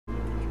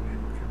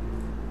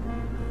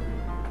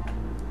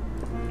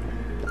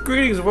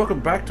Greetings and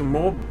welcome back to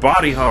more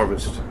Body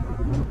Harvest.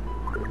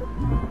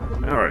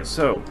 Alright,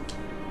 so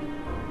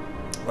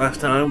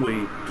last time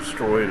we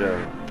destroyed a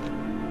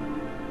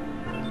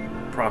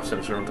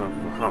processor on top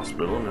of a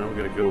hospital. Now we're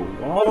going to go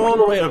all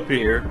the way up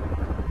here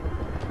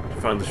to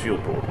find the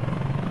shield portal.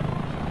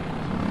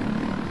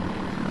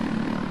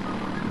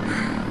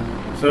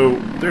 So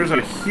there's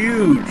a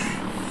huge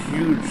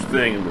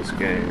thing in this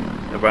game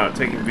about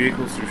taking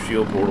vehicles through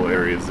shield portal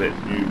areas that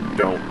you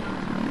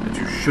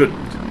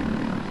shouldn't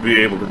be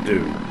able to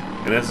do.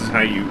 And this is how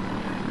you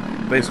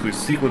basically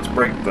sequence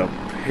break the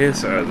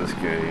piss out of this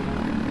game.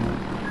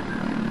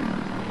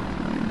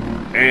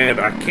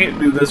 And I can't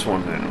do this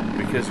one now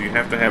because you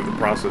have to have the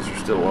processor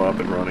still up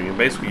and running, and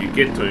basically you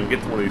get to him,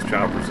 get to one of these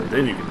choppers, and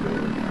then you can do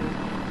it.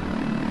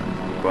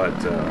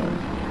 But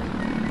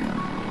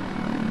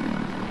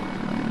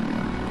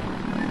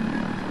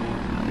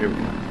here we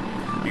go.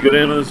 You go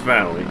down to this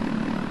valley,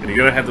 and you're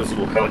gonna have those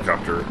little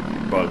helicopter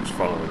bugs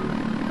following you.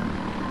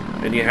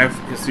 And you have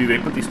to see they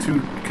put these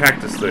two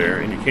cactus there,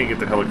 and you can't get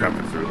the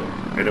helicopter through them,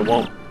 and it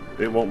won't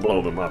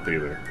blow them up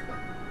either.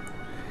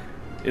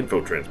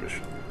 Info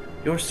transmission.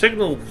 Your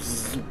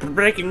signal's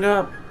breaking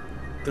up.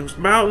 Those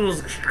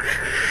mountains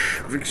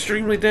are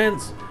extremely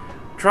dense.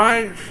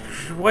 Try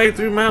way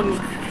through mountains,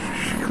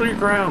 clear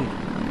ground.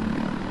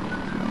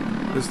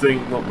 This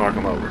thing won't knock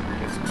them over.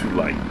 It's too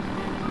light.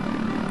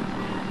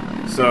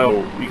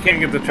 So you can't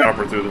get the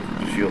chopper through the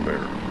shield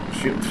barrier.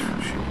 Shield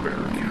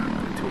barrier.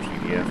 God, too much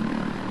EDF.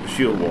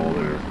 Shield wall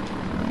there.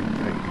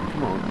 Hey,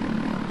 come on.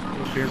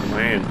 Let's go here to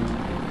land.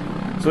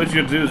 So what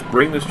you do is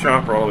bring this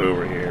chopper all the way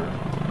over here.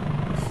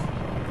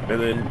 And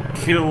then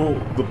kill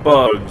the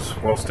bugs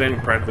while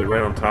standing practically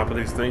right on top of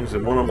these things,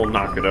 and one of them will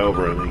knock it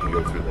over and then you can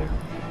go through there.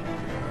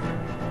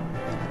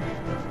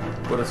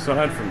 But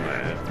aside from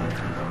that...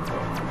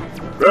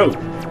 Go!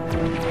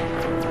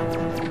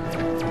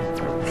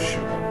 Oh,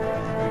 shoot.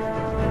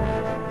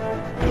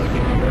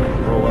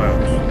 Roll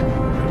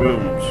out.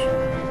 Booms.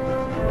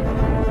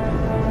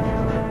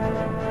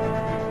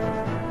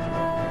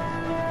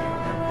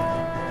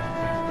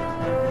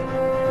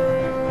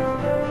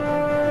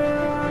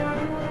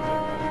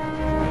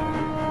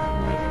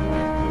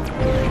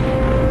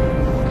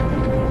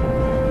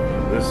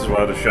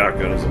 Why the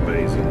shotgun is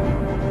amazing.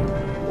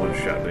 One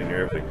shot doing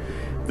everything.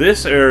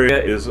 This area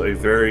is a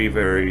very,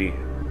 very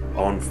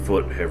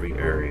on-foot heavy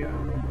area.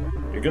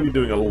 You're going to be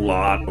doing a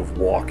lot of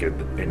walking,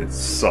 and it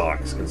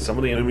sucks. And some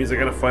of the enemies I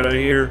got to fight out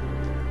here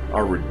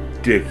are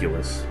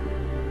ridiculous.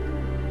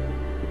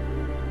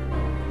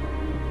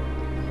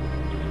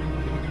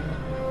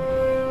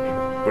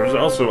 There's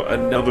also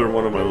another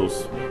one of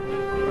those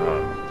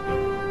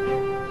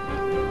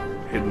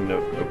hidden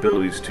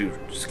abilities to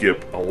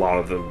skip a lot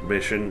of the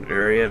mission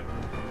area.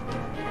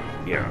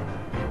 Yeah.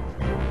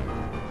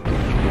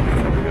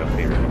 Coming up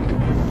here.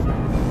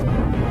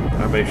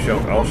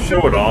 I'll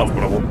show it off,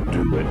 but I won't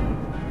do it.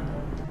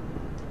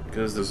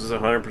 Because this is a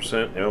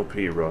 100%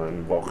 LP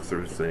run,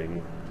 walkthrough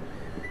thing.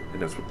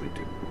 And that's what we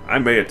do. I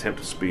may attempt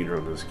to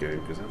speedrun this game,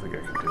 because I think I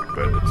can do it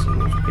better than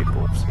some of those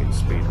people I've seen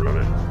speedrun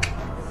it.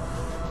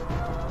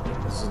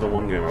 This is the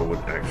one game I would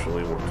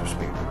actually want to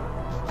speedrun.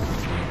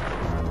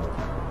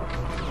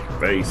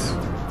 Base.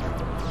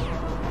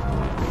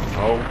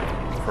 Oh,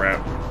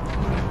 crap.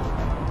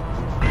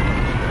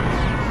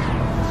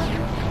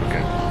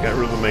 Okay, got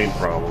rid of the main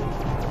problem.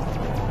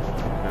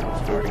 Now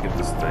let's go ahead and get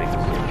this thing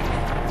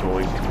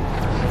going.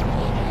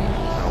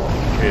 Oh,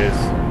 piss.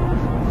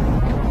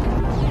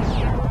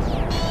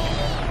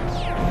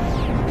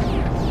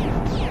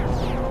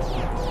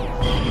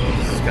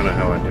 This is kind of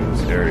how I do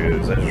this area,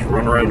 is I just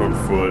run around on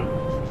foot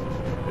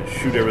and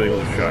shoot everything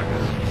with a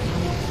shotgun.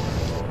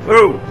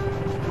 Whoa!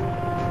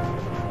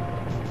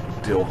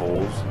 Dill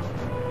holes.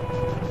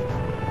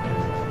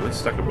 Are they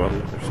stuck above me?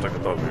 They're stuck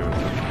above me.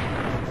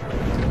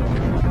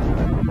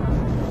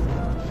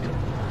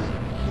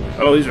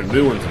 Oh, these are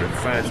new ones that are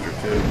faster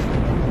too.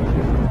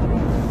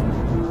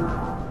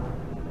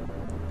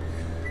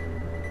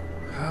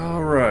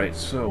 Alright,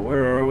 so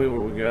where are we?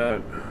 What we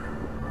got?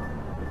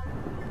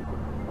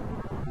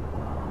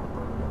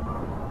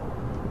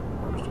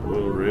 There's the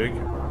oil rig.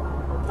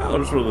 Oh,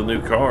 there's one of the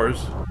new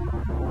cars.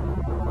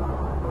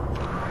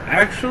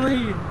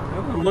 Actually,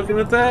 I'm looking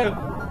at that.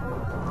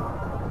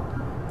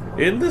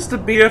 Isn't this the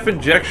BF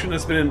injection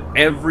that's been in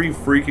every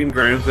freaking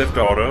Grand Theft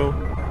Auto?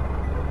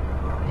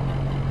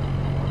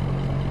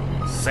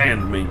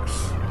 Sand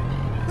minks.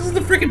 This is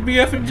the freaking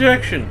BF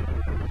injection.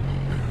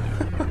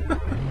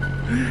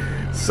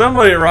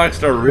 Somebody at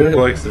Rockstar really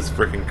likes this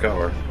freaking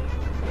car.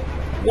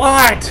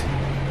 What?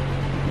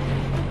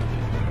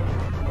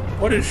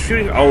 What is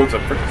shooting? Oh, it's a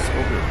freaking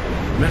smoker.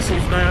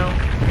 Missiles now?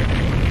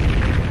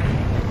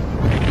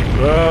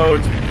 Oh,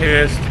 it's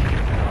pissed.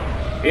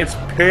 It's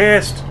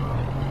pissed.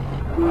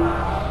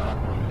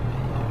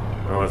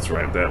 Oh, that's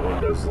right. That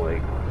one does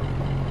like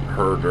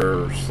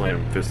herder,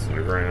 slam fists to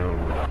the ground,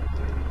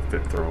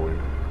 fit throwing.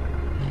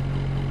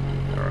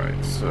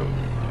 Alright, so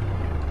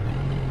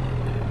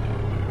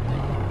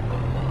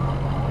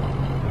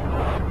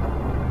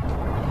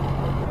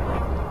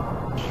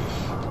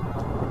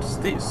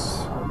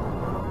this?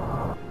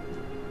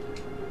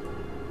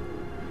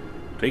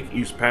 Take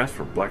east path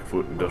for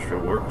Blackfoot Industrial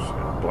Works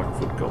and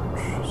Blackfoot Gulch.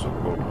 So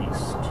we're going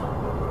east.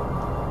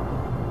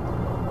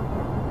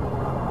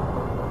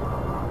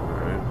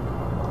 Alright.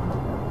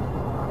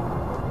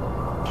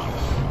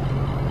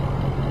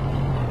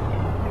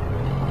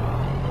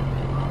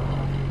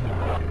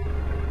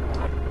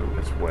 Oh,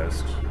 that's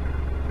west.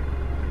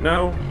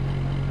 No.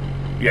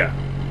 Yeah.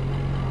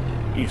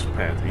 East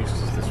path. East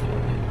is this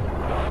way.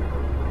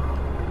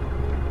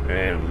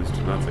 And leads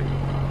to nothing.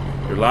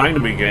 You're lying to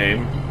me,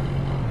 game.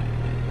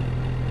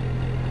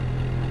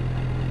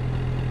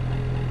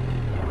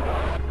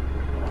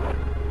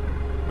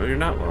 No, you're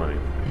not lying.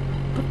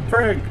 What the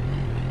frig?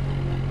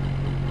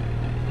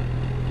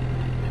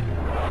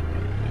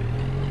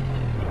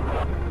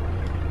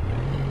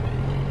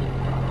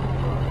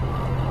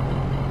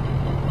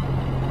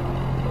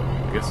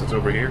 I guess it's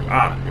over here.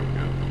 Ah, here we go.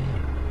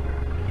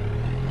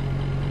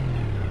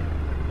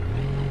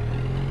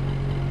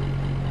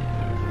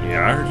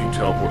 Yeah, I heard you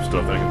teleport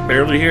stuff. I can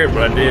barely hear it,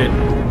 but I did.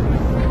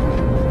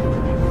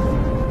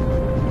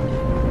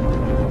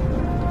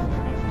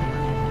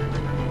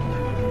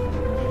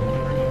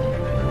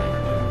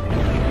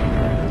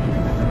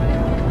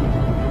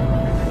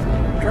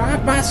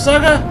 Drive by,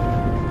 sucker!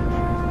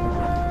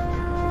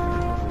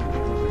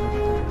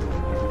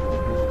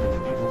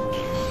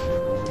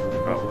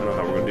 Oh, I know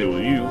how we're gonna deal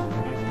with you.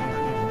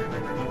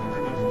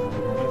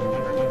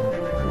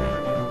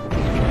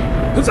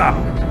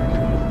 Huzzah!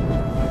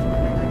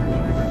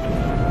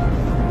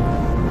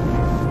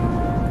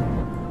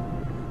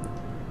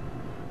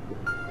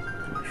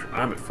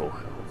 I'm at full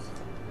health.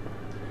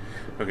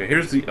 Okay,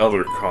 here's the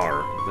other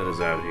car that is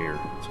out here.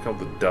 It's called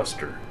the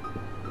Duster.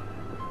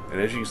 And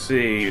as you can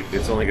see,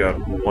 it's only got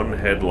one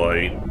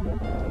headlight.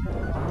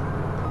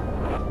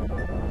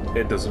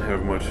 It doesn't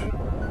have much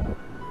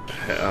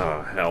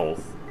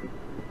health.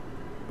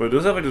 But it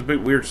does have like this big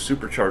weird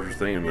supercharger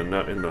thing in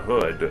the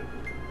hood that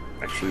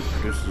actually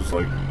produces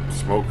like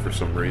smoke for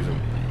some reason.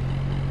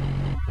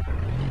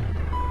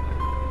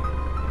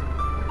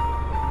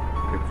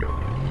 Here we go.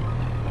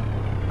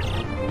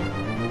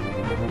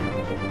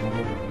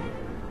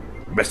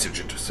 Message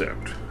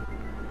intercept.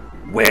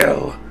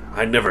 Well,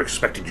 I never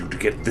expected you to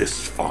get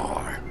this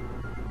far.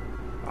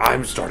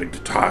 I'm starting to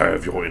tire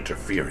of your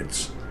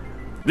interference.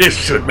 This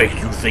should make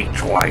you think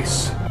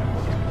twice.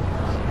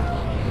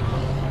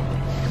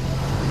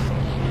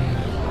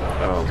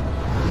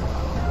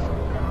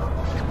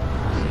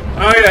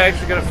 Oh, yeah, I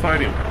actually gotta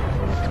fight him.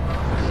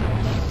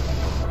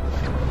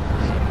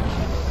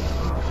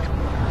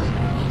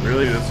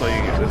 Really? That's all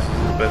you get? This is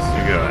the best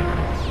you got?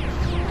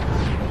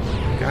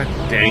 God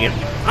dang it.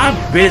 I'm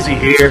busy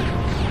here.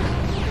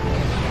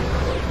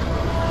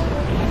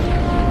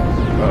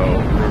 Uh-oh,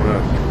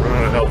 run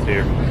out of health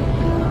here.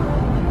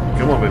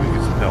 Come on, baby,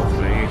 get some health.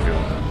 There you go.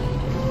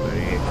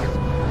 There you go.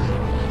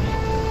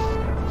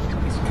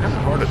 It's kind of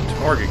hard to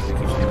target. He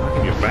keeps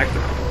knocking you back to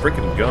the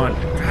freaking gun.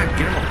 God,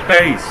 get in my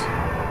face.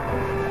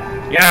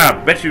 Yeah, I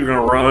bet you're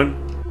gonna run.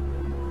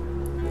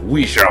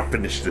 We shall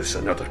finish this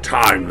another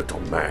time, little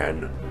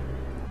man.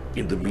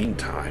 In the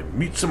meantime,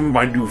 meet some of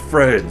my new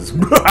friends.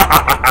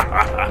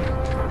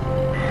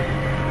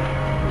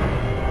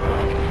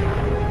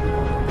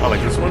 I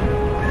like this one. I'm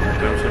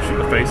just gonna shoot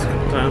the face a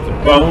couple times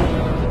and boom.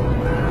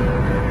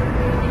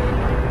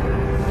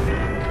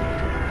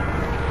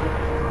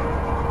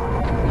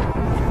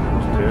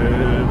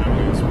 Dead.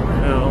 Some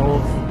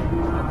health.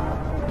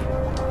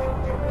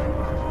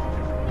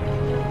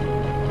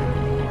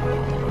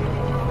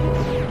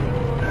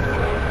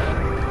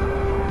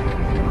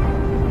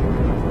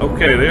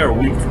 Okay, they are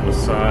weak from the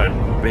side,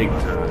 big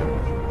time.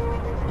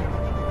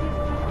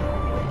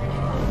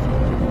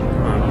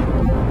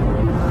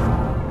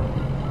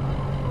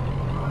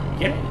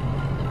 Yeah.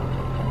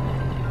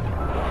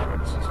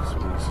 This is just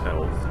nice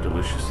health,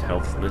 delicious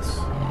healthness.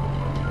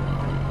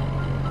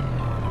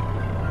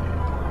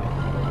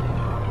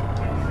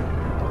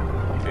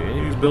 Okay, any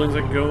of these buildings I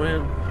can go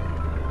in?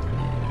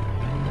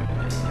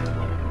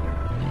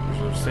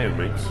 There's no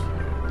sandbanks.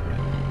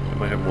 I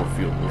might have more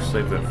fuel. We'll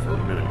save that for a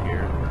minute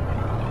here.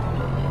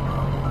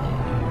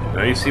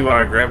 Now you see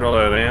why I grabbed all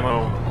that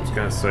ammo? I was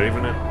kind of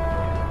saving it.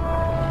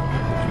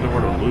 There's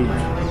nowhere to loot.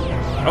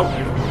 Oh,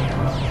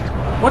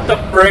 what the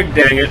frig,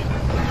 dang it!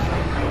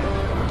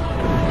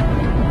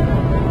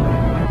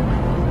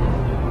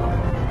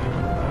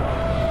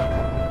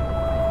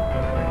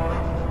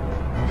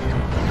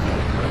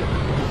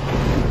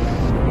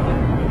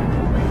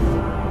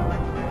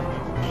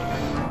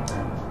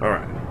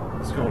 Alright,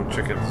 let's go and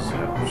check out this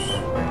house.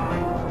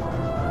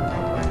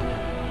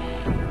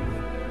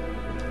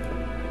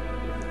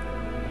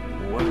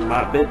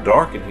 Might be a bit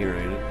dark in here,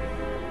 ain't it?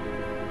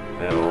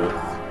 Health.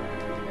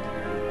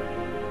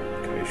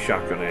 Okay,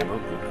 shotgun ammo.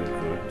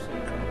 Good.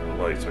 Some kind of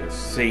light so I can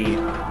see.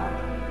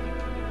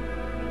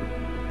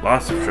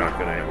 Lots of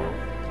shotgun ammo.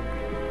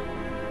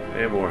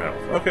 And more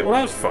health. Okay, well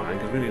that was fine,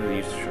 because we need to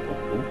use the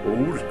shotgun.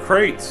 Oh, there's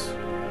crates!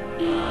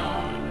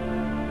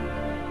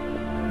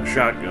 A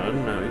shotgun,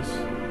 nice.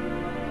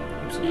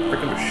 some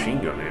freaking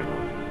machine gun ammo.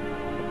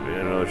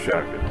 And another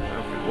shotgun.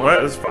 Okay.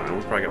 Well, that's fine.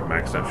 We've probably got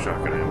maxed out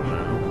shotgun ammo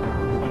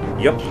now.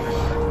 Yep.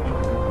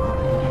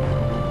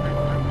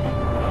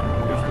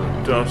 Here's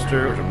the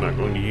duster, which I'm not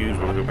going to use.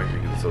 I'm going to go back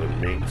and get this other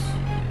mix.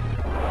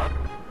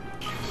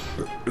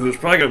 It's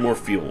probably got more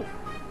fuel.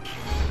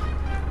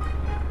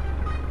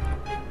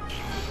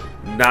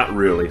 Not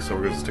really, so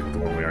we're going to stick with the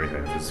one we already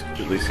have. It's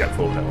at least got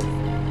full health.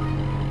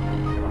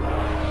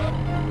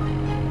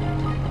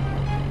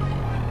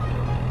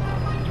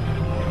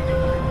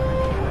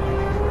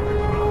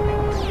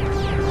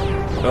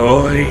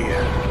 Oi!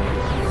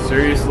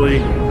 Seriously?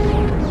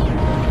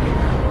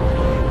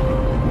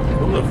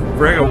 Go the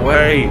frig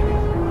away!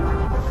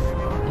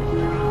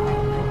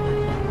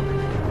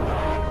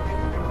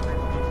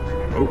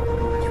 Oh,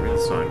 let's read the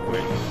sign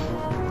quick.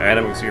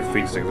 Adam, I can see your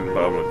feet sticking to the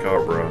bottom of the car,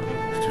 bro.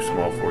 It's too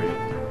small for you.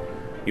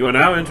 You are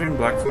now entering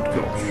Blackfoot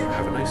Gulch.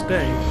 Have a nice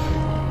day.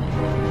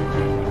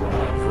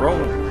 It's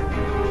rolling.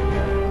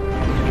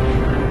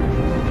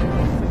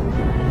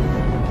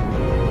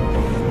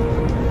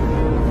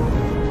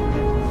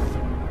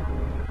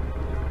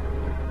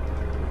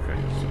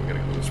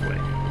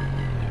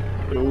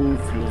 Oh,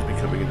 fuel's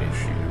becoming an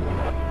issue.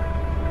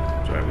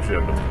 Sorry, we should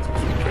have enough to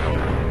switch out.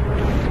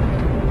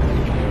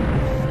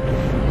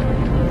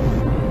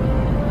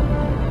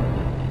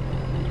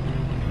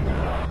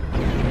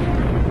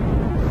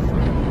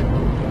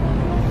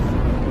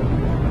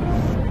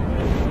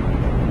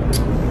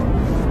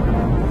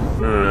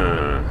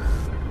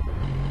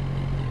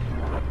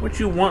 What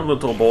you want,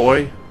 little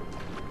boy?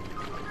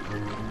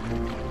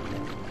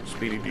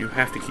 Speedy, do you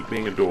have to keep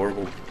being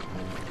adorable?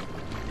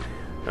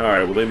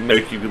 Alright, well they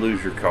make you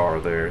lose your car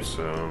there,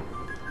 so...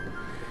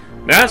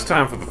 Now it's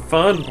time for the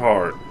fun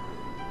part!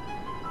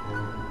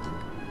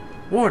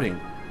 Warning!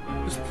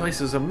 This place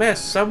is a mess.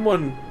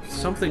 Something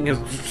has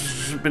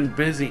been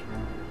busy.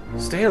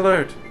 Stay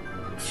alert.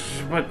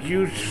 But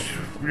you're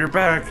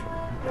back.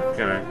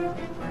 Okay.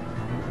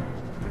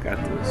 I got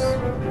this.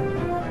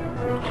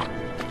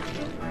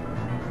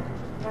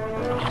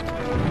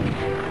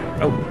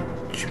 Oh!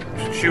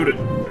 Shoot it!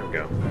 There we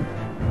go.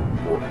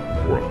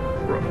 Bro.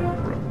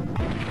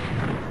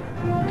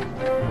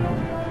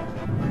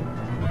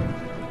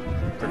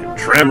 Freaking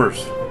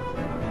tremors!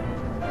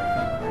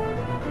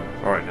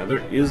 Alright, now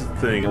there is the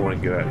thing I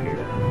want to get out of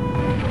here.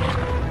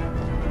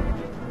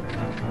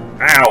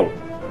 Ow!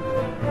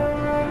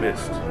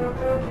 Missed.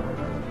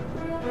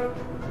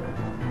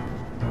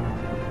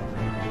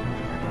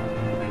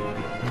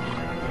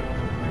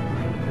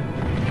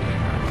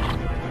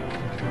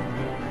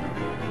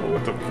 Oh,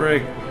 what the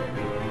frig?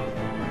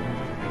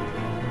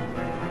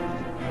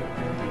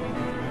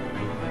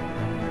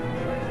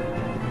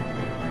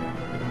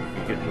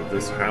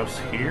 This house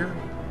here?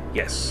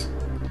 Yes.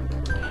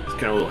 It's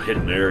kind of a little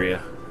hidden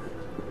area.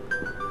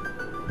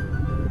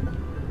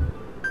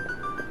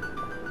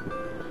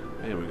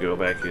 And we go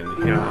back in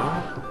here.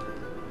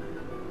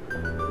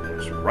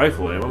 There's some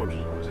rifle ammo, which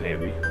is always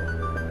handy.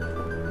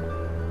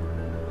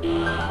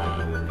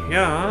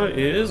 Here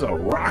is a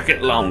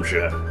rocket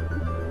launcher.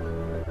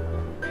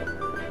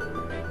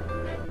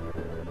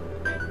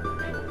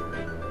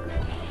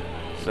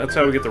 So that's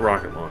how we get the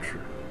rocket launcher.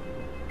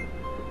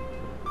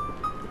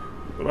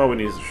 But all we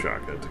need is a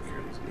shotgun to take care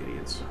of these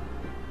idiots.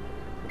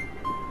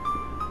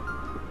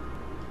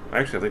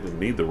 Actually, I think we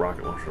need the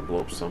rocket launcher to blow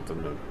up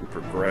something to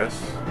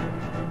progress.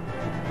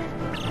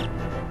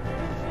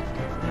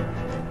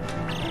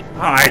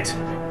 Alright!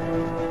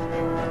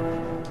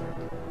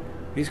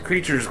 These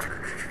creatures,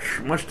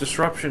 much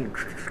disruption,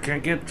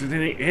 can't get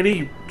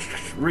any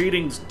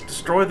readings.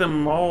 Destroy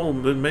them all,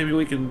 and then maybe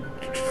we can...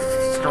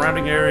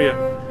 surrounding area.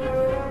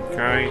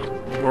 Okay,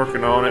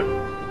 working on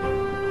it.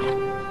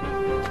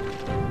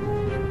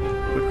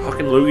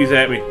 Fucking loogies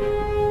at me.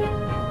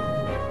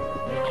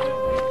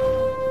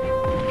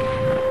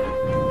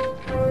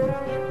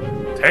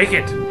 Take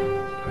it!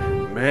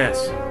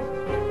 Mess.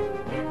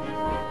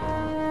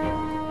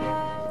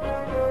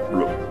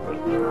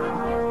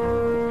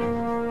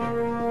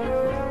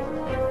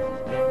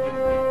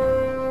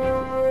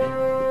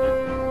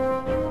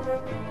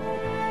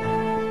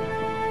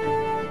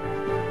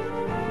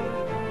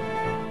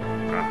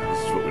 This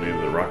is what we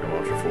needed the rocket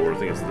launcher for. I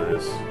think it's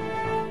this.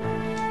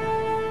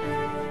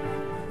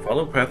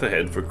 Follow path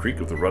ahead for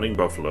Creek of the Running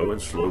Buffalo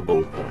and Slow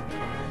Bow Point.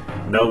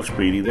 No,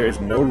 Speedy, there is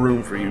no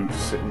room for you to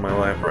sit in my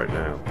lap right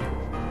now.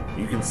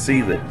 You can see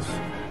this.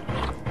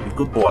 You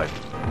good boy.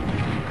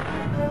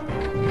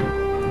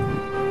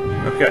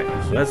 Okay,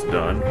 so that's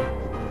done.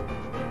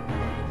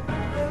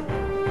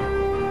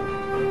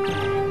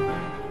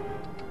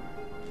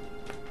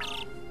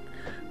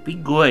 Be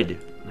good.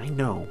 I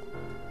know.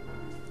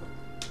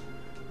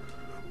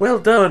 Well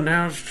done.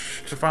 Now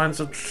to find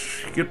some...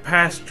 get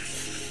past...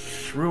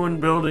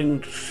 ruined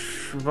building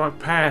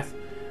path.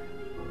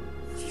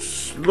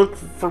 Look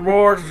for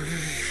more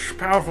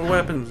powerful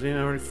weapons. Yeah,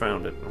 I already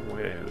found it. I'm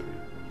way ahead of you.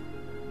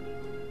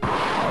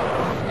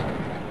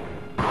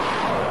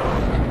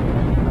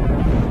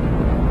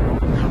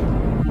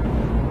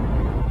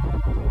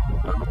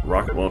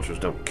 Rocket launchers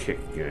don't kick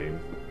game.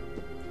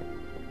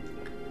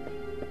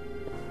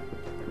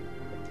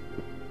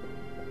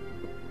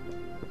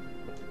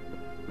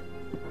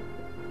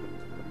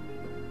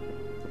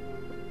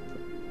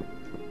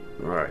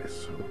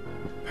 so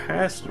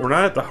we're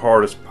not at the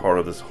hardest part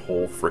of this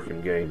whole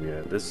freaking game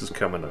yet. This is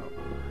coming up.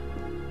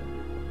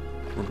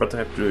 We're about to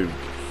have to do a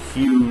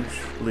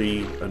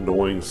hugely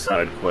annoying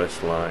side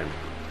quest line.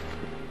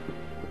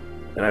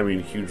 And I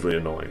mean hugely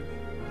annoying.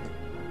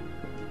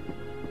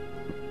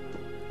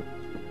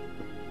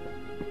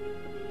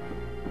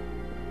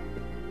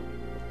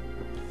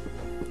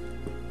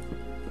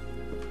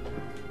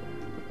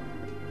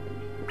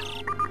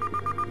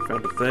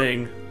 Found a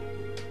thing.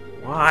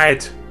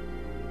 What?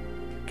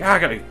 God, I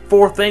got like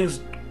 4 things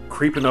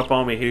creeping up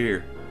on me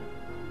here.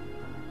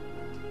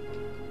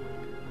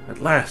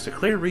 At last, a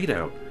clear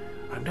readout.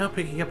 I'm now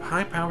picking up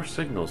high-power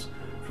signals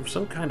from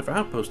some kind of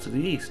outpost to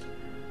the east.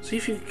 See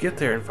if you can get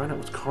there and find out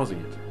what's causing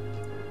it.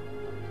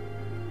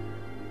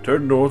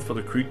 Turn north for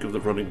the Creek of the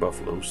Running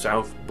Buffalo,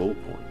 south Bull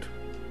Point.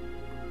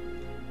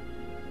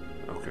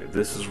 Okay,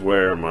 this is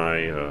where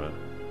my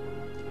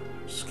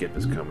skip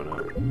is coming up.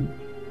 Okay,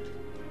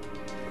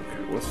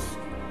 what's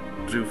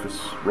doofus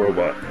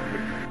robot,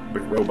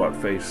 big robot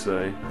face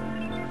say?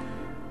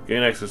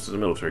 Gain access to the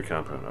military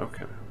compound.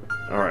 Okay.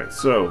 Alright,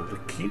 so the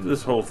key to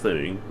this whole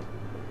thing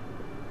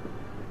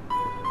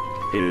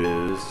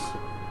is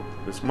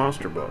this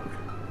monster bug.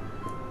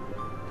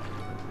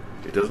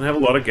 It doesn't have a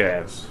lot of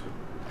gas.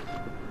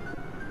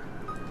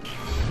 Should.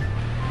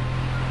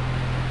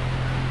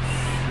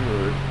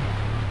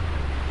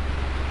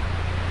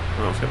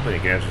 Oh, it's got plenty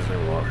of gas, just doesn't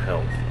have a lot of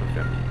health.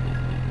 Okay.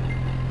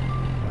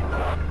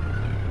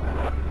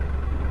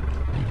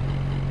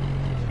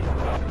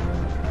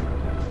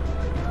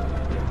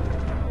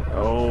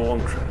 Oh, I'm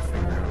trying to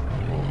figure out.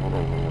 Hold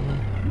on.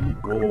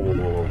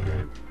 Whoa,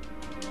 okay.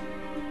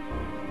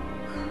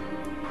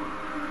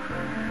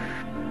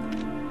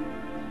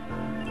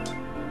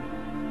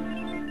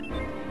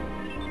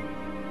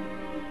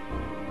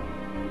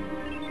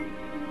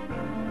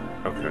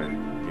 Okay,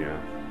 yeah.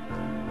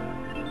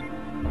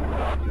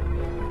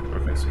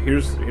 Okay, so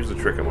here's the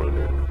trick I'm gonna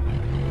do.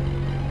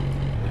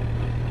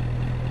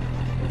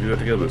 We do have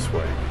to go this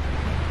way.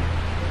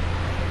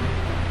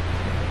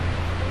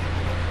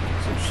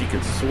 So she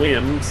can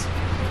swim.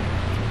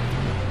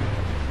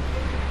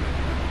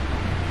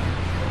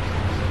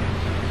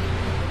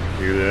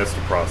 Here, that's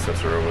the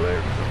processor over there.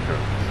 Okay.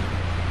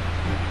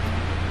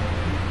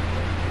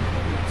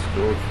 Let's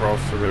go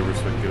across the river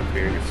so I can get up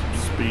here and get some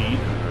speed.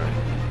 Alright.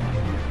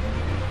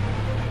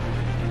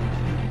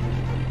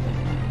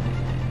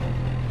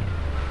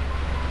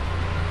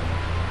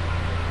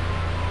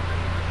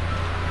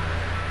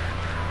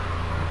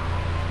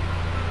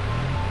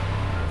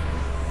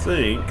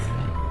 Think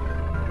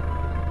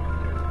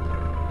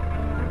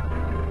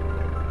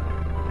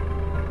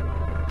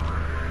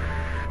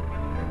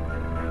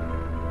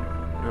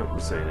nope,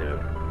 this ain't it.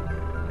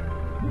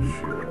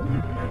 Shoot.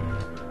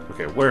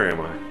 Okay, where am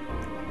I?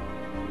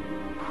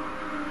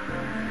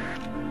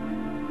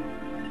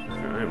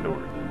 Okay, I am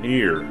nowhere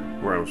near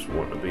where I'm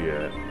wanting to be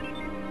at.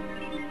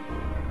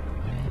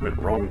 I made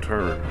a wrong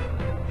turn.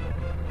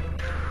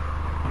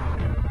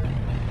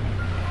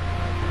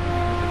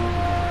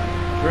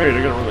 Great,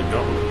 they're gonna run the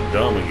gauntlet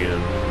dumb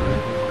again.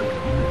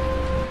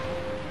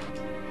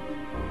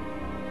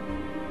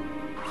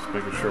 Just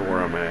making sure where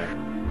I'm at.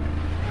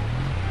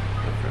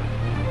 Okay.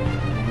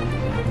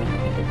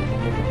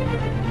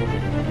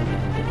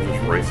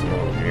 Just racing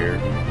along here.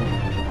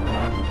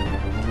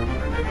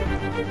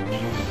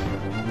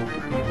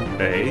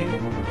 Hey,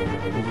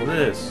 what's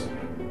this?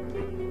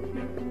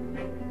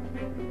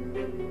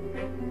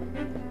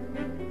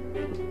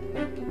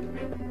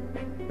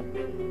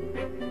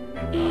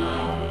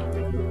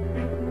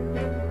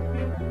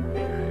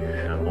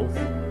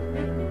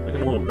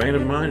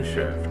 Abandoned mine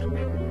shaft.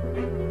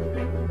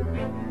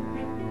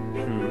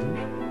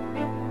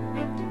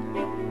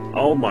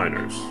 All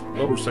miners.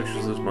 Lower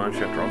sections of this mine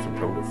shaft are often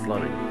prone to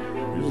flooding.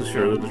 Please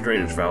ensure that the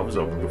drainage valve is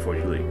open before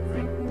you leave.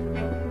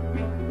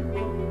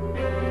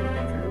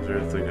 Okay, is there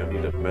anything I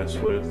need to mess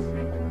with?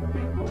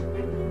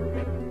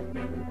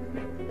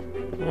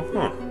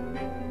 Oh,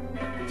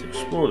 let's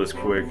explore this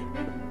quick.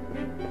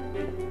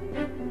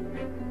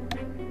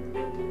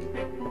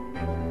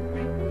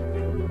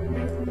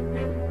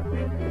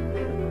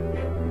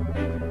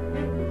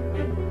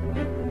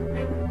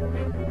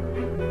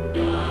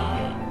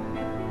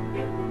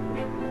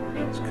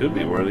 Could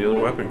be where the other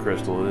weapon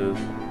crystal is.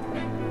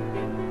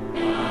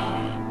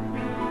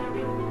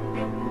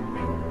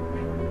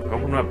 I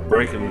hope I'm not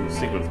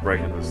sequence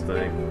breaking this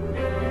thing.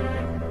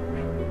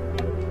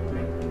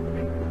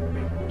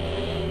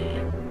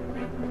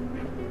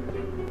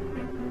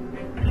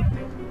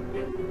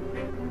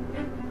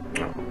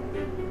 Oh.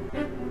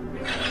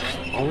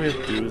 All we have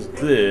to do is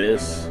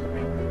this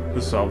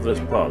to solve this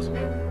puzzle.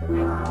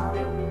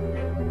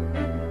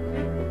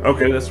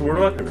 Okay, that's where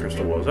the weapon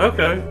crystal was.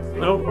 Okay.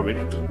 No, I mean,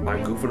 my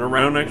goofing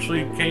around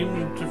actually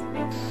came to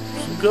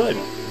some good.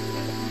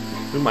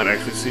 We might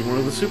actually see one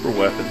of the super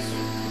weapons.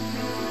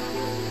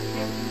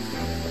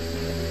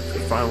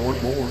 Let's find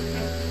one more.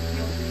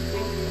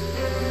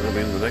 That'll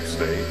be in the next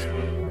stage.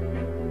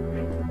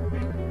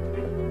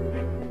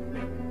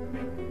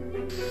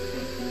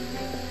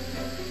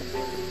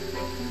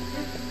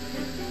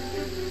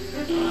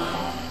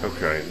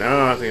 Okay,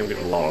 now I think I'm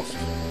getting lost.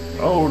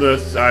 Oh,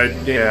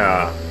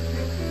 yeah.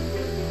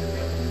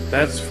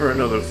 That's for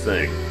another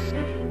thing.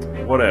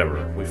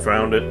 Whatever. We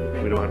found it.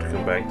 We don't have to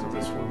come back to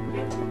this one.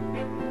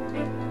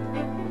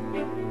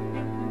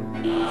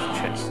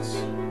 Chests.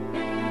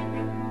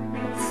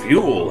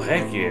 Fuel,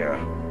 heck yeah.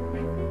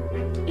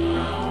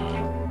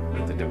 I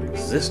didn't think that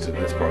existed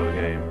in this part of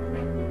the game.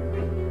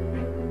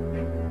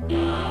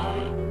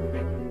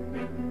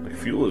 Like,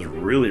 fuel is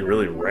really,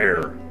 really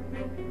rare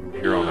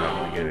here on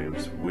out in the game.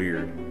 It's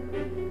weird.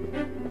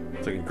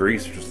 It's like in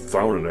Greece, you're just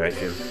throwing it at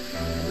you.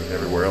 And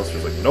everywhere else,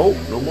 there's like, nope,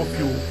 no more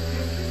fuel.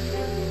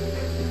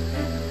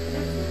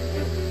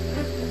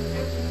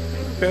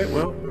 Okay,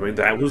 well, I mean,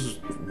 that was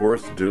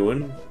worth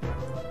doing.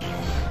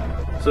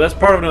 So that's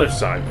part of another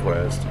side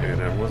quest,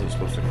 and I wasn't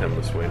supposed to come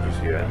this way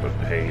just yet, but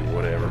hey,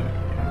 whatever.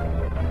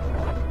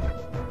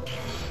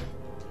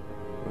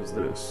 What's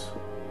this?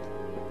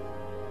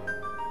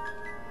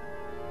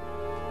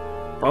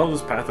 Follow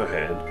this path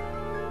ahead.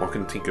 Walk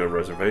in Tinka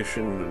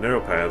Reservation. Narrow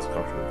paths,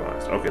 caution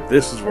advised. Okay,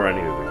 this is where I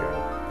needed to go.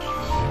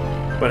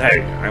 But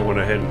hey, I went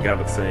ahead and got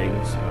the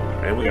things,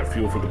 and we got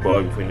fuel for the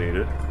bug if we need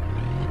it.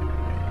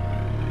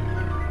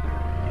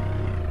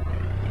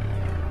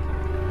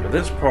 Now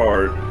this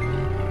part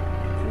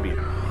can be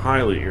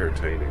highly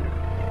irritating,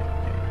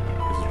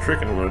 because the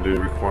trick I'm going to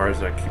do requires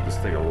that I keep this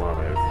thing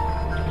alive.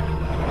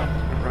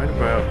 Right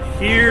about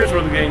here's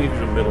where the game gives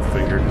you the middle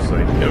finger to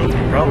say, no, you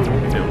probably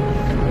won't be doing it.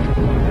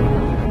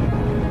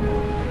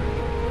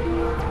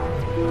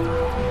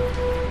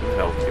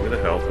 Give me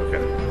the health,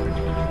 okay.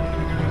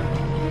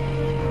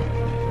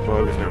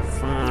 Bug is now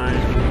fine.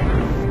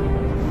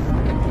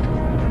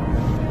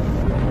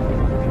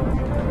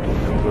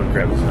 I'm going to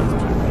grab this health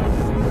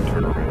too.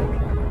 Turn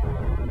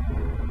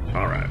around.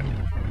 Alright.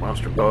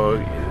 Monster bug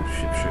in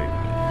ship shape.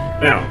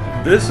 Now,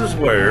 this is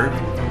where...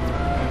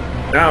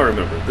 Now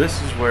remember,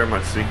 this is where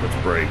my sequence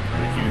break,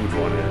 the huge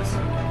one is.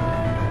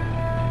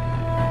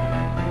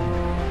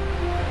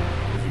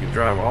 If you can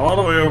drive all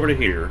the way over to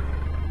here,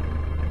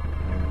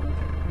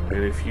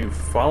 and if you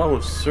follow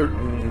a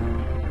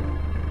certain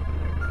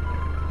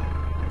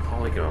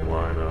polygon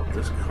lineup,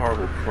 this car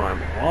will climb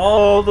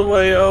all the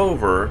way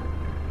over,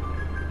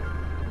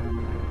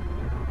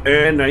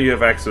 and now you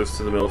have access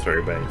to the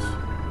military base.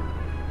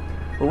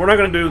 But we're not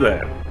going to do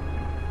that.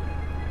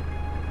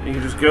 You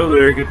can just go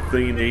there, get the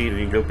thing you need, and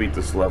you can go beat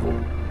this level.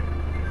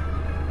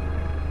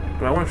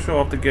 But I want to show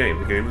off the game.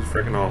 The game is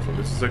freaking awesome.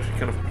 This is actually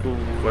kind of a cool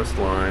quest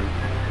line.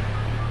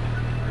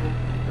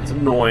 It's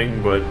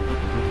annoying, but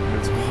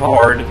it's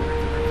hard.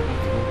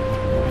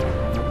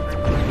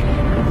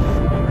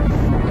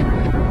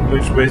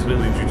 Which basically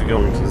leads you to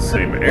go into the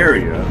same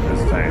area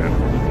as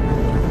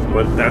that.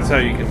 But that's how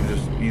you can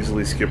just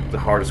easily skip the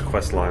hardest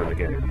quest line in the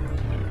game.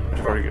 Which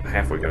I've already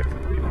halfway got to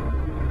complete.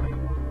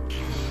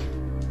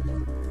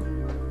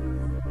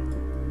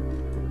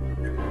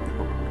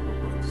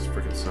 This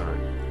freaking sign.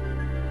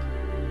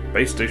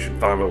 Base Station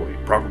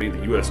 508. Property of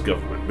the U.S.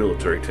 government.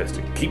 Military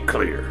testing. Keep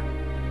clear.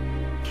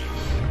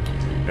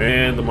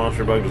 And the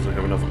monster bug doesn't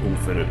have enough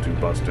oomph in it to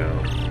bust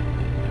down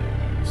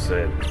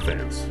said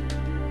fence.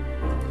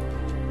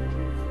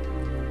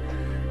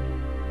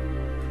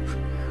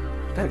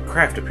 That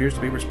craft appears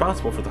to be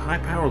responsible for the high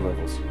power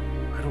levels.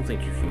 I don't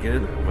think you can get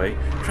in that way.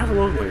 Try the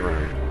long way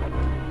around.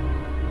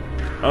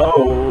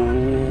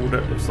 Oh,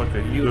 that looks like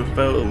a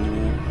UFO.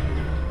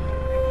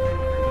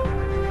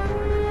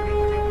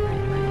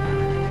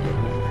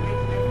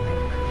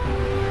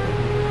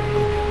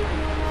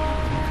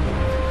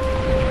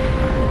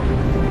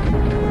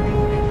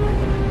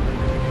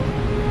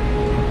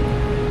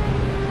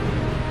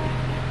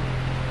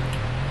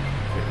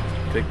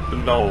 Take the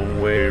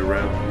long way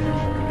around.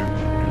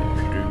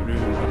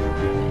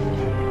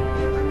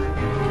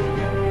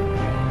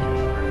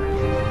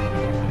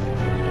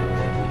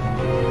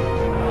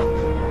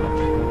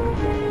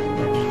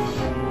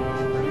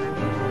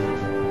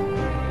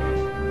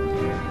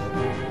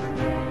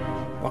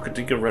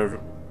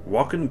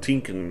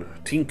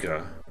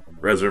 Tinka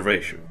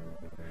Reservation.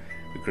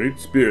 The Great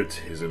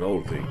Spirit is in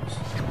all things.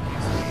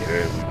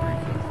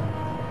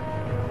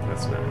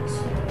 That's nice.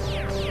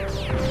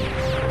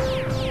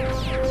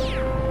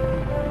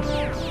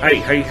 Hey,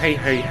 hey, hey,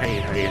 hey, hey,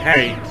 hey,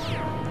 hey!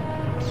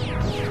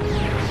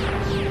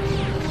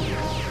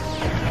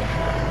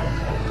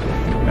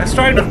 That's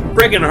starting to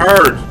friggin'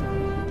 hurt!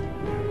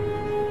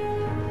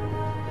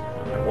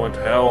 I want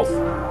health.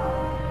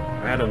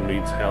 Adam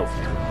needs health.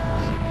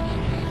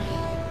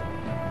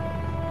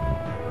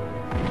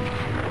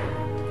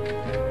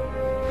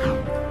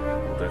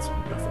 That's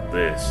enough of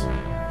this.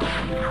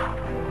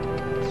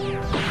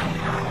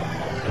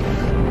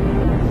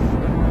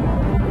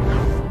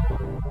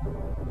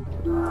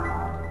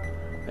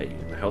 Hey,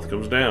 the health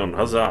comes down.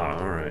 Huzzah!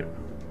 Alright.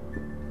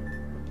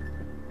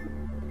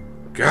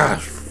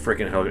 Gosh,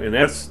 freaking hell. And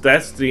that's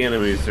the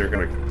enemies that are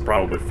gonna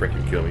probably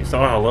freaking kill me. You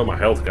saw how low my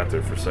health got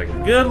there for a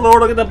second. Good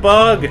lord, look at the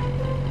bug!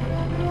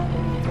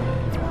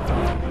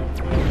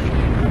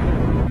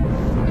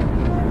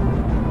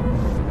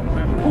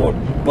 That poor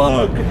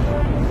bug.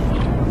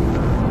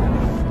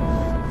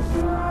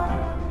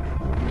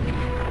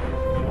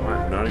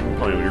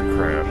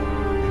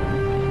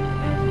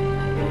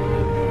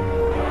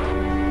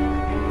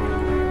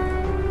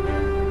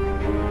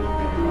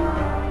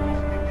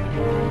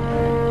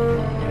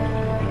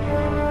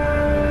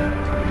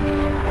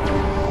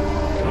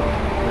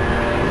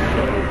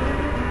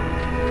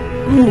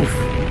 Oof!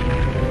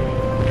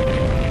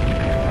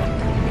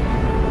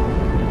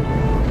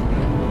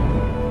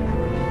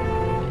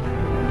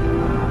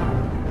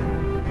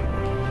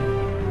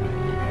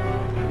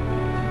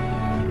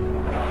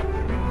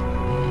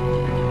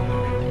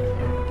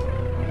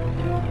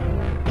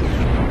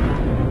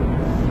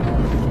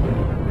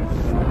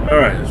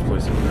 Alright, this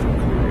place is now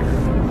clear.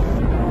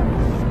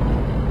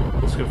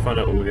 Let's go find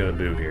out what we gotta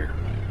do here.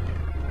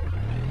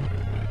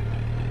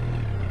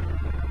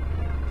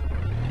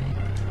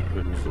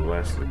 Use the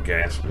last of the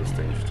gas in this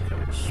thing just to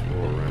kind of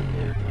explore around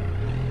here.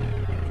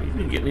 Can you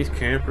even get these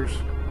campers?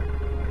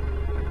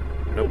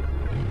 Nope.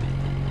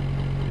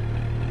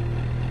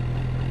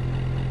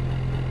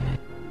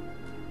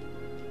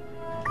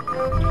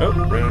 Oh,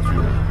 ran out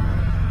through that.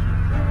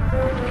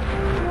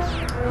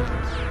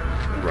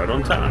 Right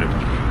on time.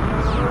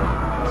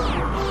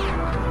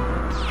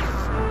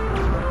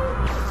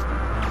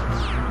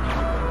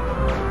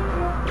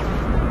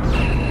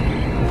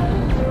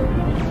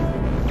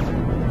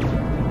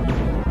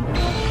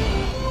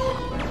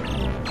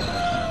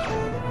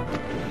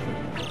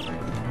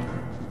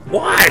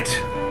 What?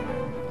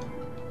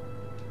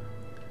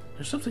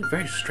 There's something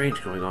very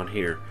strange going on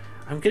here.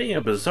 I'm getting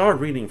a bizarre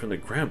reading from the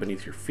ground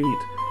beneath your feet,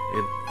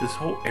 and this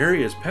whole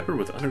area is peppered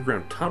with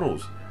underground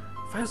tunnels.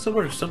 Find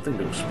somewhere or something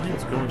to explain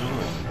what's going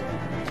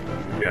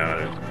on.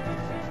 Got it.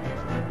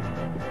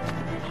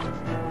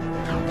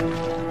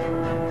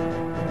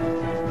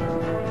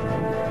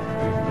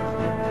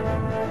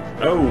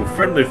 Oh,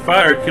 friendly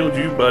fire killed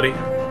you, buddy.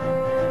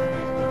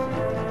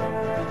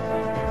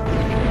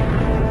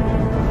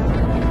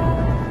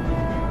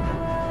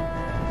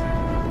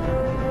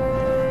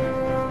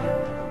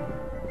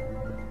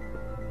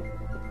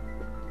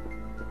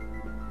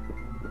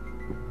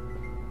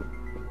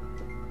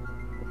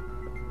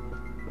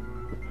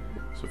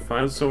 So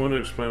find someone to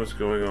explain what's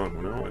going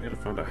on. Well, I gotta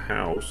find a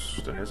house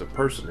that has a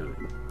person in it.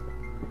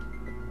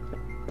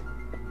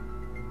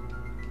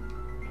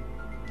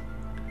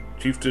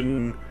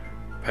 Chieftain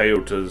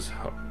Peyote's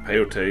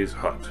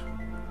hut.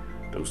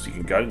 Those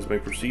seeking guidance may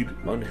proceed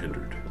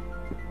unhindered.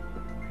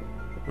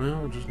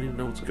 Well, just need to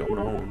know what's going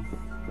on.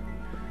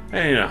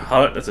 That ain't a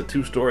hut, that's a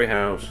 2-story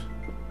house.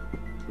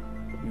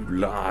 You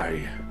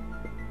lie.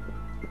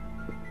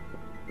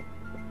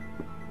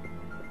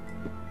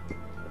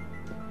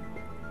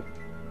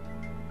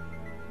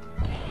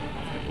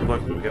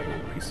 Luckily, we got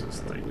one piece of this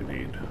thing we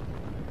need.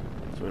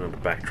 So we don't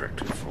have to backtrack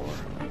too far.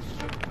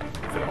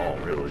 If at all,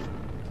 really.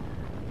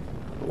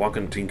 The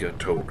Wakan Tinka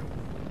told him.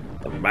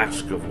 The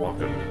mask of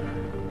Wakan,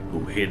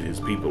 who hid his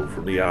people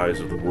from the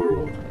eyes of the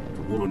world.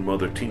 The woman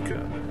mother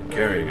Tinka,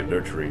 carrying and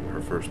nurturing her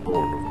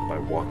firstborn by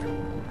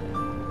Wakan.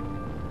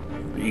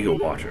 The Eagle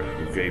Watcher,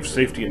 who gave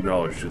safety and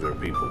knowledge to their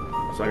people.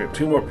 So I got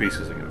 2 more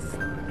pieces I gotta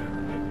find.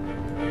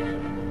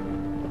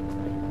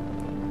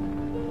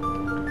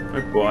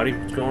 Hey buddy,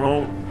 what's going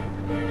on?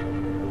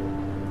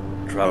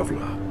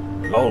 Traveler,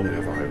 long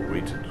have I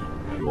awaited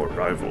your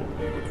arrival.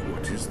 But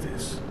what is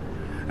this?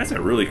 That's a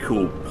really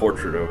cool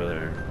portrait over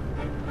there.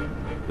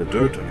 The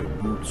dirt on your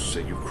boots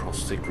say you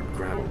cross sacred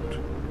ground.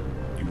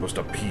 You must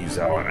appease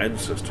our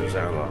ancestor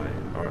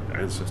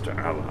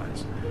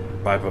allies,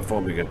 by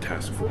performing a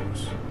task for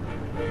us.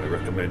 I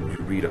recommend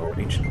you read our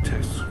ancient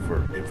texts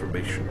for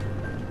information.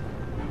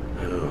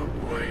 Oh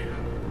boy.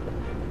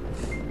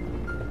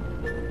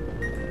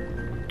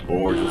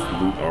 Or just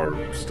loot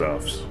our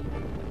stuffs.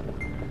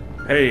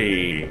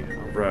 Hey!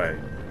 Alright.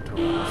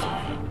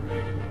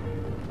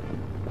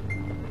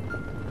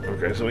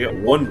 Okay, so we got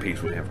 1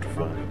 piece we have to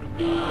find.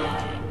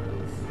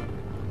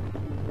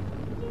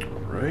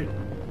 Alright.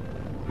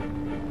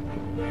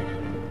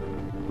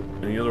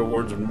 Any other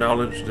words of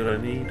knowledge that I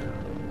need?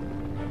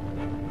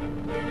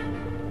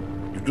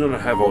 You do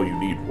not have all you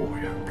need,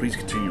 warrior. Please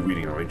continue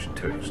reading our ancient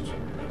texts.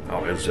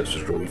 Our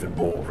ancestors grow even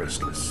more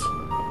restless.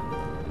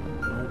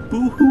 Oh,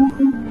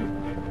 boo-hoo-hoo!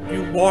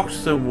 You walked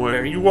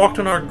somewhere. You walked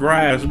on our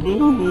grass.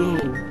 Boo-hoo!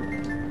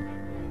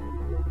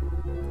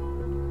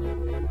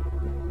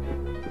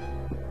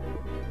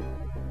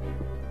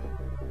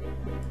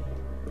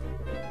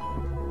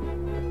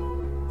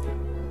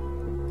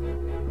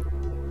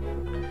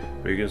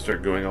 Are you gonna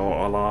start going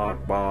all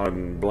out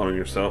and blowing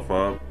yourself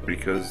up?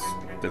 Because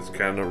that's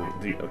kind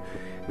of the...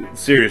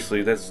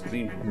 seriously, that's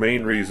the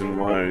main reason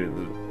why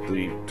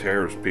the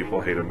terrorist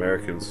people hate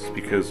Americans.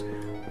 Because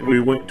we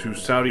went to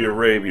Saudi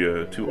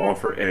Arabia to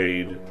offer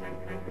aid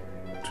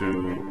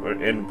to...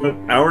 and put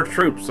our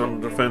troops on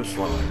the defense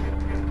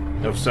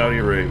line of Saudi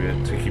Arabia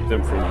to keep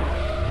them from...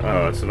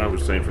 that's what I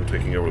was saying, from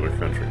taking over their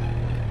country.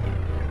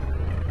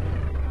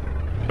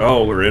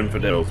 Oh, we're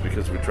infidels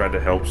because we tried to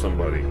help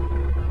somebody.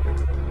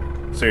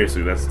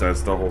 Seriously, that's their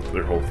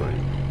whole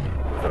thing.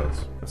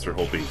 That's their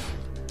whole beef.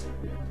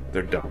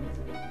 They're dumb.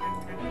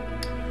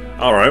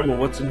 Alright, well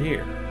what's in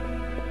here?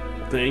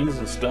 Things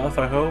and stuff,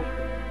 I hope?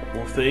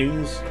 More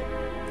things?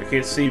 I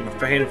can't see my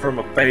fan from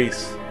my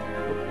face.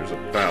 Oh, there's a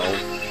valve.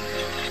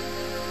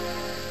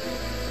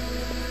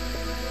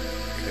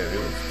 Okay,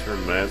 let's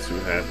turn that, see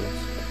what happens.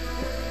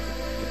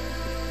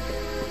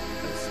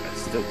 I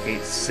still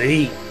can't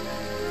see.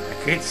 I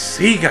Can't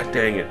see, god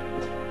dang it.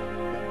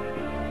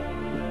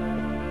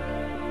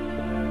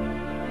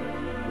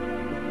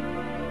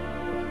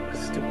 I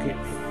still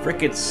can't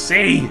frickin'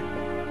 see.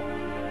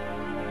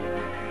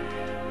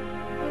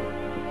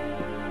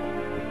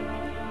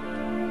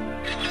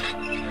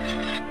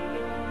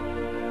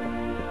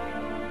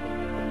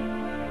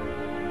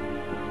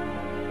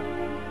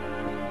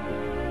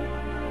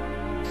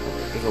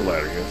 There's a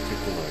ladder, you have to take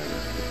the ladder.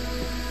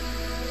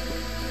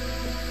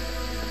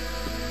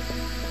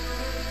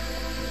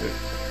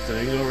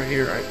 Thing over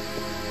here,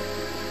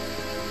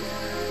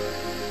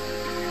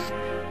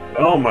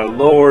 oh my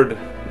lord!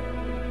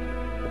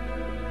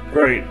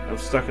 Great, I'm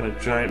stuck in a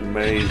giant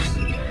maze.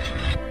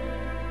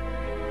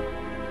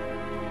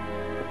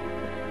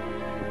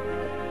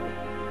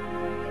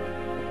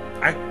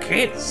 I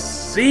can't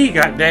see,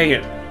 god dang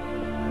it!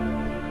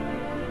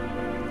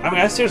 I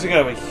mean, I seriously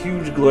got a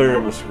huge glare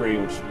on my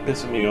screen, which is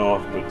pissing me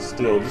off, but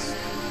still, just...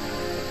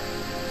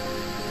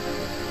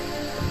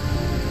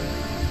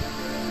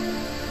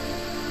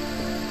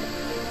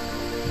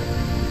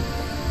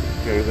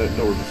 Okay, that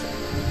door just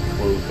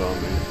closed on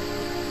me.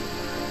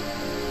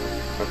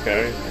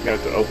 Okay, I got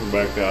to open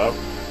back up.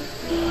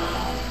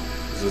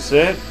 Is this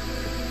it?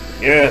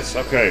 Yes,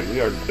 okay,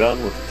 we are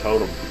done with the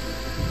totem.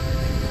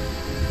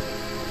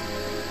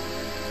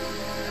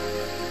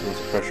 There's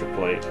a pressure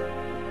plate.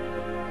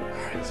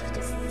 Alright, let's get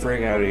the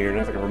frig out of here.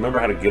 Now if I can remember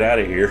how to get out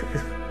of here.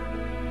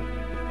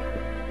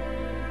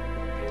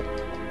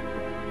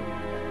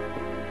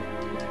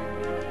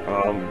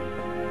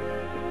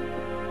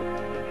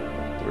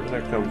 Where did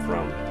that come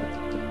from?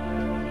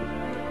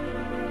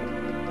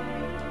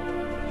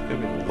 There's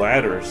gotta be a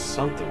ladder or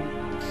something.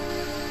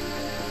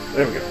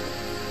 There we go.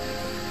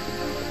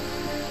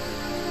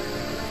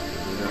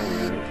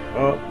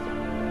 Up.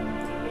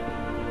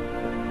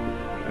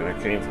 And I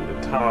came from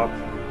the top.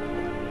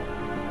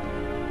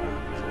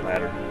 There's a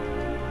ladder.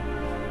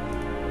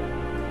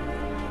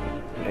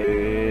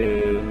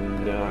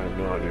 And now I have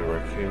no idea where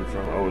I came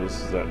from. Oh, this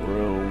is that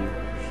room.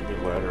 Should be a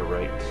ladder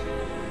right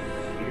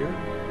here.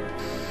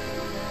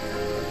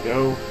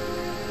 Go.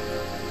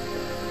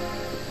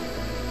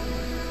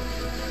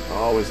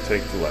 Always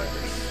take the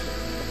ladders.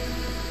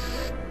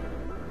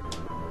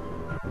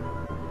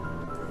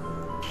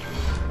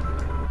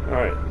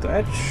 Alright,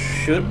 that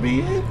should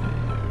be it.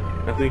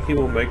 I think he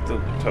will make the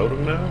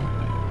totem now.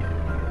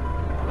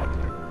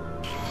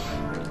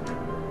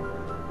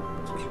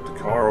 Let's keep the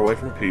car away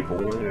from people.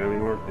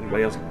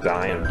 Anybody else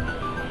dying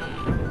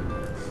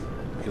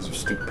because of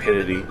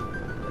stupidity.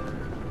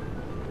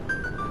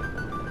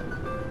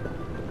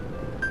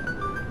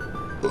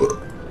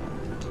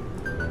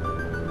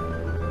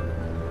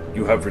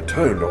 You have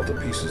returned all the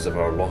pieces of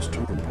our lost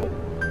totem pole.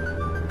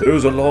 There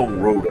is a long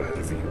road ahead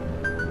of you,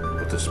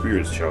 but the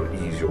spirits shall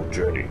ease your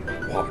journey.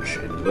 Watch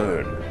and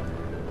learn.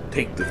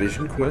 Take the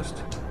vision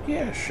quest?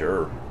 Yeah,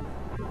 sure.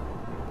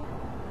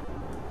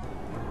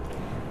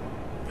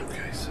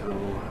 Okay, so...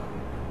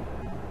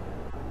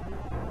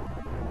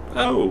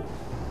 Oh!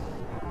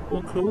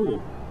 Well,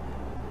 cool.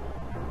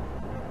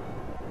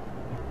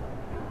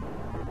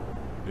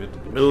 Get to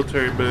the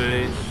military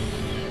base,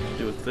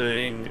 do a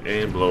thing,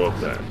 and blow up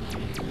that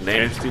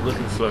nasty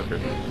looking sucker.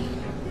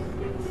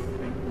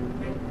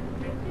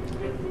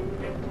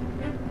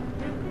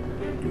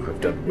 You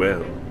have done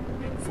well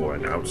for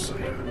an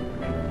outsider.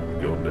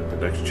 The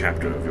next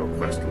chapter of your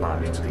quest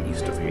lies to the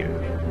east of here.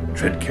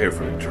 Tread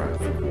carefully,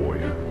 triumphant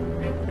warrior.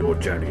 Your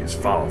journey is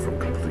far from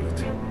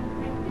complete.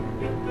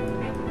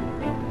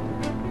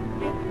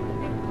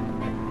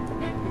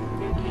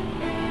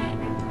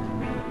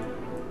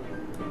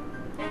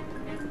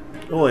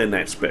 Oh, and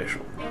that's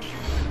special.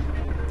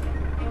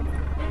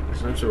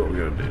 Essentially what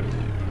we're gonna do.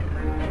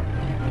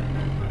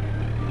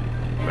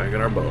 Back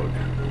in our bug.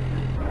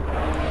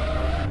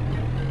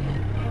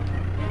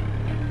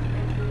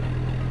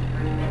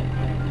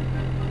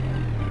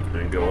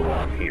 And go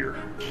along here.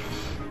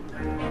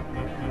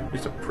 At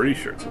least I'm pretty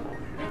sure it's along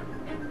here.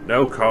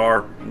 No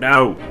car.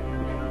 No!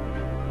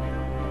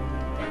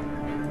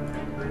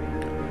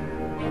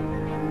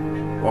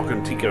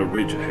 Walking Tika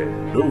Ridge ahead.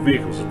 No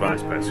vehicles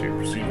advised pass here.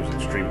 Proceed with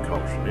extreme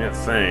caution. Yeah,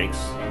 thanks.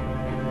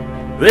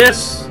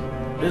 This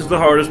is the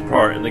hardest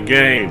part in the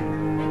game.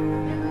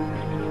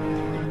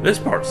 This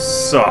part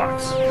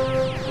sucks.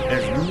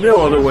 There's no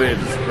other way to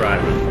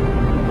describe it.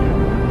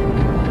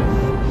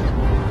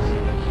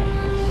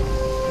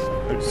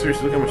 Like,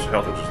 seriously, look how much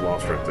health I just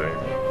lost right there.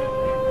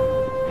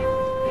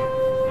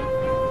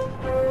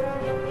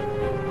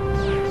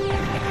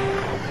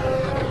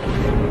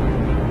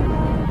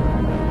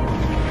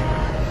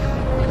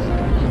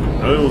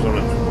 Those I'm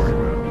not too worried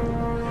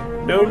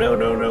about. No, no,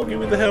 no, no. Give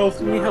me the health.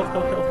 Give me health,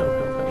 health, health, health,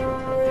 health, health,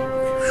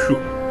 health. Phew.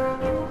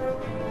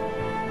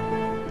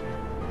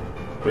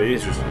 But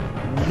it's just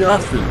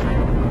nothing.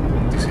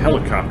 These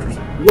helicopters.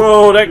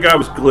 Whoa, that guy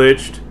was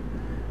glitched.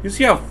 You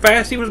see how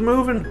fast he was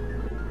moving?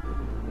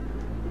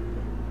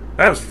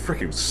 That was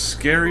freaking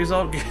scary as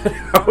all get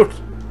out.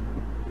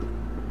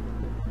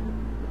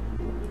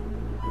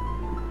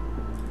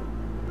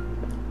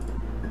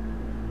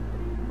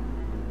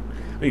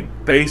 mean,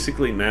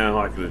 basically now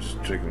I could have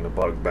just taken the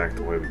bug back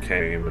the way we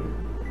came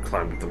and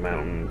climbed up the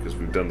mountain because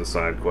we've done the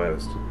side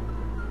quest.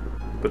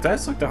 But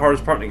that's like the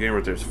hardest part in the game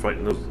right there, is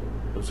fighting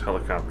those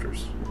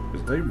helicopters.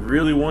 If they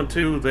really want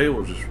to, they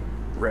will just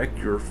wreck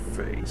your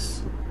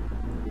face.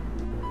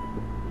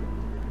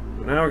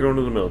 But now we're going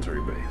to the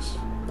military base.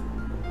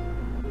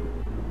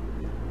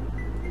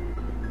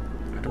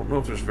 I don't know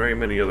if there's very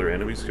many other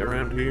enemies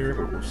around here,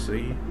 but we'll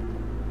see.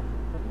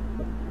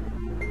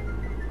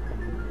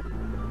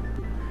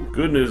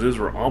 Good news is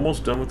we're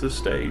almost done with this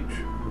stage.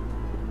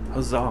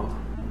 Huzzah!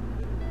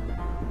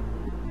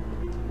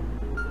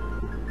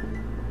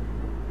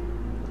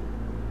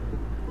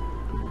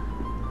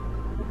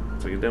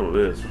 So get done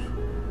with this.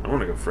 I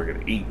want to go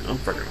freaking eat. I'm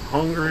freaking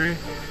hungry.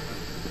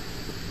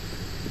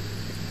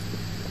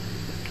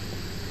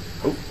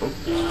 Oh,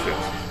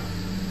 chest.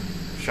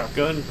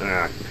 Shotgun?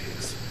 Ah,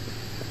 piss.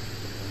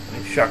 I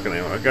need shotgun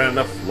ammo. I got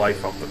enough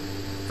life off the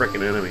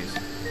freaking enemies.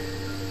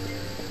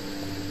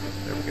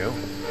 There we go.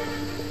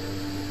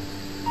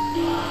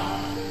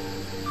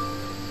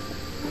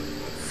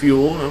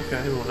 Fuel,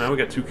 okay. Well, now we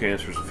got 2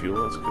 canisters of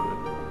fuel. That's good.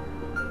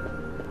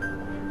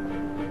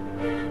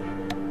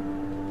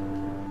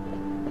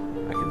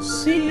 I can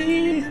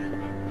see.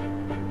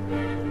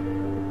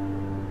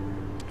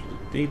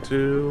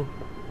 D2.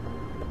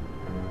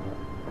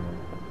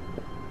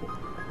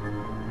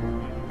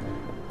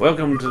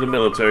 Welcome to the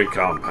military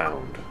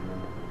compound.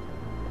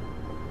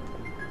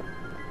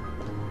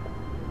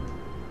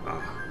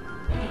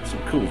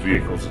 Some cool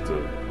vehicles that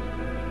the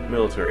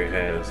military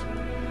has.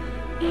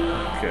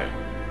 Okay.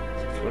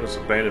 So let's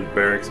abandon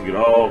barracks and get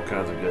all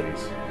kinds of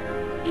goodies.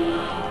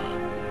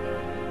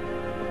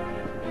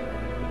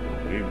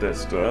 Need that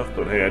stuff,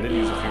 but hey, I did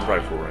use a few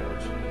rifle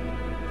rounds.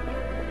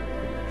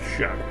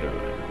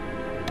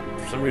 Shotgun.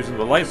 For some reason,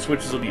 the light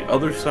switch is on the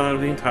other side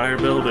of the entire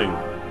building.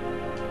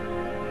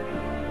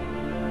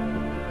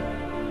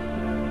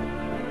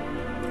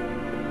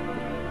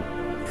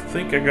 I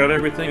think I got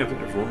everything. I think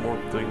there's one more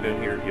thing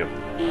down here. Yep.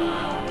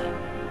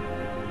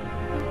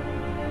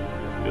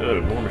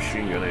 Good, more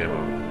machine gun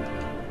ammo.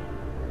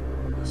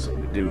 That's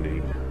something we do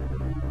need.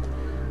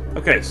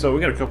 Okay, so we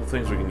got a couple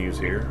things we can use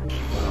here.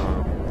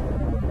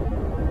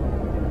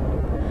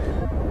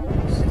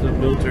 This is the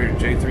military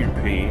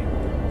J3P.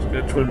 It's got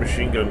a twin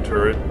machine gun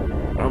turret.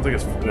 I don't think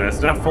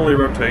it's not fully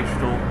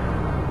rotational,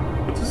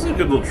 but this is a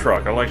good little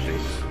truck. I like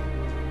these.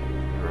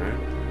 Alright.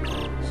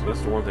 So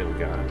that's the one thing we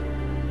got.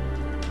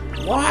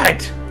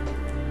 What?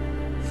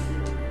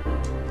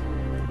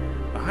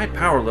 The high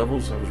power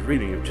levels I was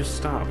reading have just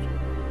stopped.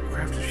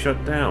 Craft is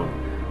shut down.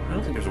 I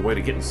don't think there's a way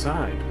to get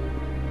inside.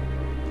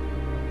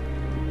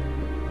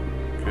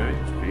 Okay,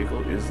 this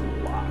vehicle is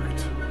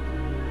locked.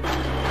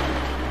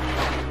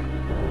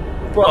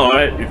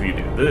 But if you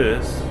do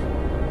this,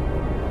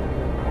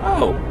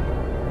 oh,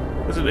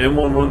 it's an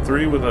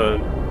M113 with a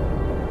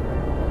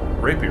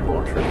rapier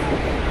launcher.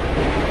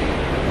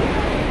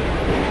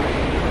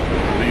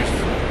 These,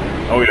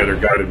 oh yeah, they're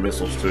guided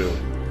missiles too.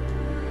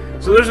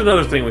 So there's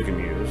another thing we can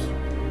use.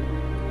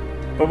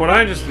 But what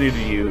I just need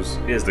to use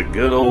is the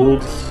good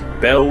old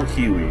Bell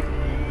Huey.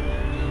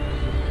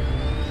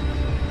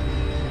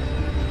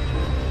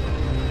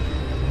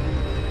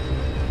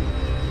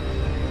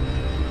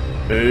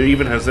 It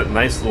even has that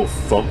nice little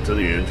thump to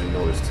the engine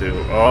noise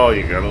too. Oh,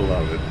 you gotta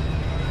love it.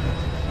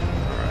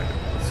 Alright,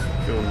 let's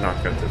go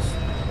knock out this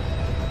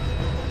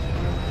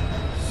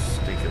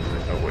stinking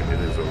thing. Oh wait, it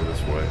is over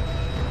this way.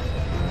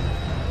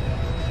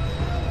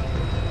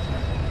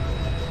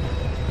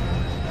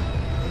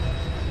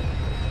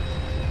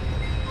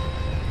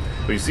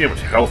 But you see how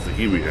much health the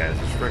Huey has.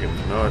 It's freaking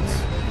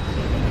nuts.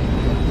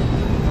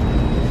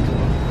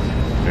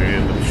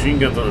 And the machine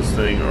guns on this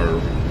thing are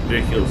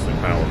ridiculously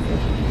powerful.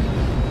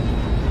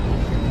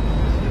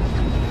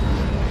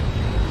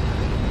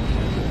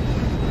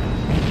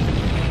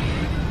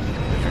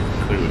 As you can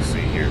clearly see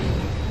here.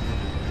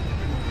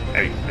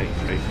 Hey.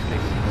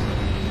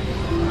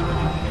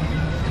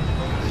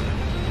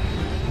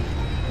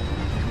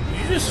 Did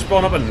you just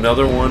spawn up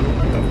another one?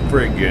 What the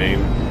frig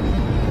game?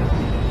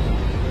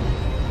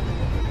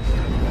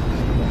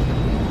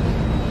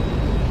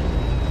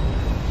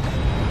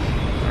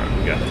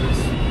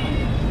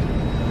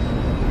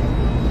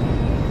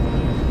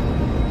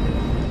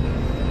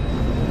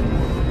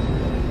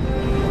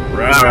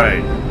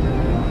 Right.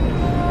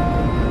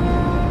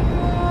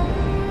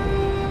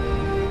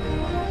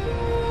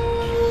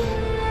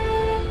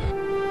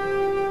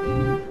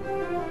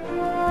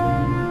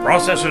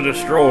 Processor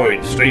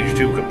destroyed. Stage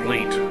 2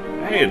 complete.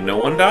 Hey, no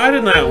one died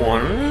in that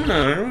one.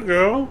 There we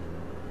go.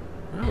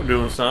 Now we're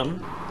doing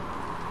something.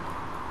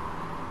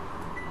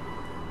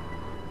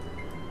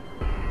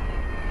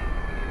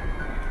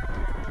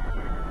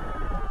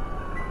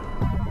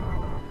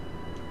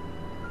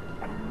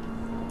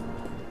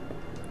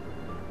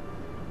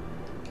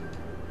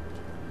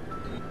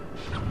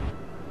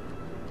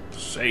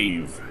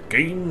 Save.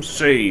 Game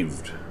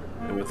saved.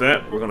 And with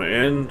that, we're going to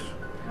end.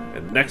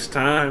 And next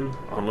time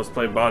on Let's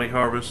Play Body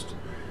Harvest,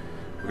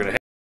 we're going to